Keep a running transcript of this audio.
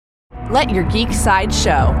Let your geek side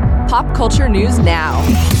show. Pop culture news now.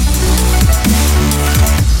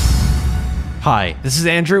 Hi, this is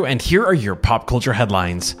Andrew, and here are your pop culture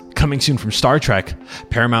headlines. Coming soon from Star Trek,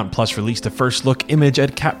 Paramount Plus released a first look image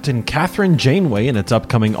at Captain Catherine Janeway in its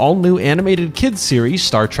upcoming all-new animated kids series,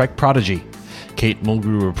 Star Trek Prodigy. Kate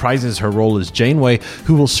Mulgrew reprises her role as Janeway,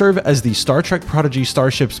 who will serve as the Star Trek Prodigy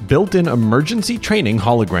starship's built-in emergency training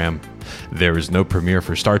hologram. There is no premiere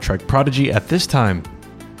for Star Trek Prodigy at this time.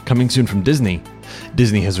 Coming soon from Disney,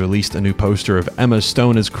 Disney has released a new poster of Emma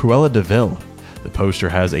Stone as Cruella de Vil. The poster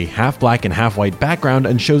has a half-black and half-white background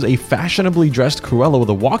and shows a fashionably dressed Cruella with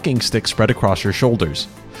a walking stick spread across her shoulders.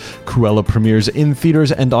 Cruella premieres in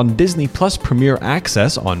theaters and on Disney Plus Premier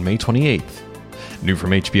Access on May 28th. New from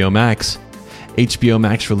HBO Max. HBO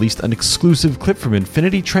Max released an exclusive clip from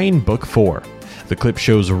Infinity Train Book 4. The clip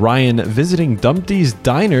shows Ryan visiting Dumpty's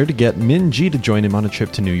Diner to get Min-Ji to join him on a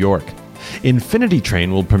trip to New York. Infinity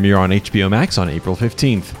Train will premiere on HBO Max on April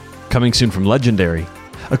 15th. Coming soon from Legendary.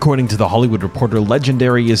 According to The Hollywood Reporter,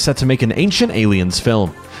 Legendary is set to make an Ancient Aliens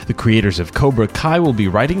film. The creators of Cobra Kai will be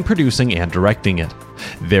writing, producing, and directing it.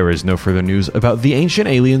 There is no further news about the Ancient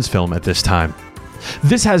Aliens film at this time.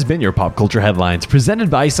 This has been your Pop Culture Headlines,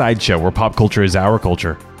 presented by Sideshow, where pop culture is our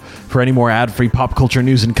culture. For any more ad-free pop culture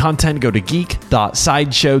news and content, go to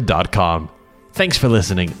geek.sideshow.com. Thanks for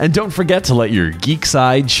listening, and don't forget to let your geek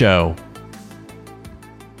side show.